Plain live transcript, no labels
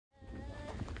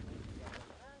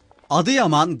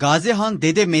Adıyaman Gazihan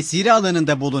Dede Mesire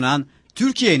alanında bulunan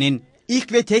Türkiye'nin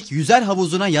ilk ve tek yüzer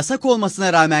havuzuna yasak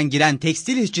olmasına rağmen giren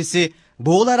tekstil işçisi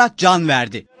boğularak can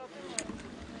verdi.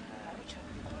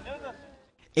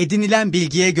 Edinilen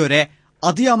bilgiye göre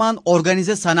Adıyaman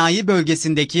Organize Sanayi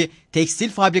Bölgesi'ndeki tekstil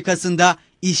fabrikasında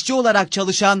işçi olarak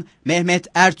çalışan Mehmet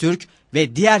Ertürk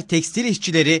ve diğer tekstil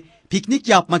işçileri piknik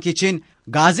yapmak için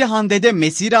Gazihan Dede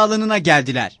Mesire alanına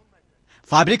geldiler.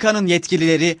 Fabrikanın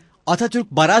yetkilileri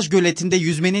Atatürk Baraj Göleti'nde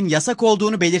yüzmenin yasak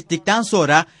olduğunu belirttikten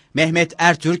sonra Mehmet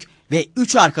Ertürk ve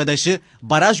 3 arkadaşı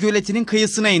baraj göletinin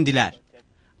kıyısına indiler.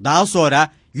 Daha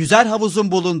sonra yüzer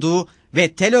havuzun bulunduğu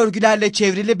ve tel örgülerle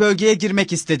çevrili bölgeye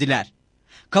girmek istediler.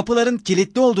 Kapıların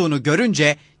kilitli olduğunu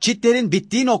görünce çitlerin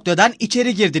bittiği noktadan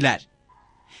içeri girdiler.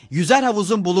 Yüzer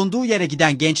havuzun bulunduğu yere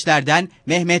giden gençlerden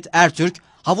Mehmet Ertürk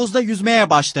havuzda yüzmeye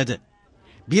başladı.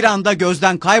 Bir anda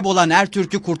gözden kaybolan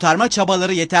Ertürk'ü kurtarma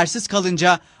çabaları yetersiz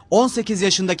kalınca 18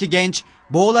 yaşındaki genç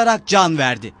boğularak can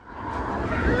verdi.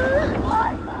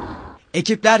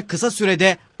 Ekipler kısa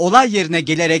sürede olay yerine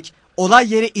gelerek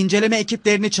olay yeri inceleme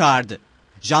ekiplerini çağırdı.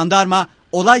 Jandarma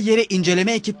olay yeri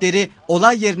inceleme ekipleri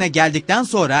olay yerine geldikten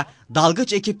sonra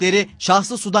dalgıç ekipleri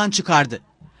şahsı sudan çıkardı.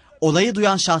 Olayı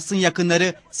duyan şahsın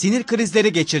yakınları sinir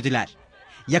krizleri geçirdiler.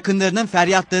 Yakınlarının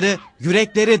feryatları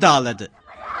yürekleri dağladı.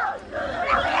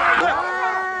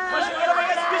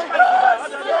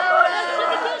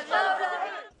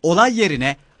 Olay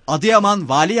yerine Adıyaman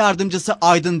Vali Yardımcısı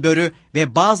Aydın Börü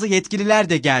ve bazı yetkililer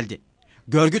de geldi.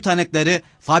 Görgü tanıkları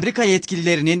fabrika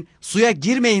yetkililerinin suya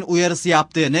girmeyin uyarısı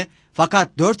yaptığını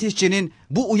fakat 4 işçinin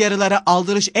bu uyarılara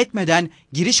aldırış etmeden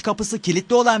giriş kapısı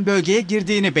kilitli olan bölgeye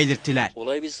girdiğini belirttiler.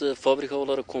 Olay biz fabrika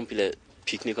olarak komple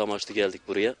piknik amaçlı geldik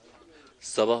buraya.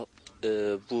 Sabah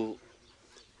bu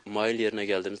mahil yerine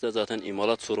geldiğimizde zaten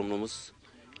imalat sorumlumuz,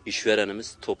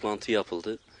 işverenimiz toplantı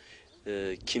yapıldı.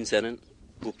 Kimsenin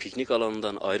bu piknik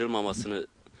alanından ayrılmamasını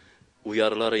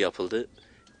uyarıları yapıldı.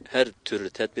 Her türlü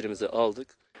tedbirimizi aldık.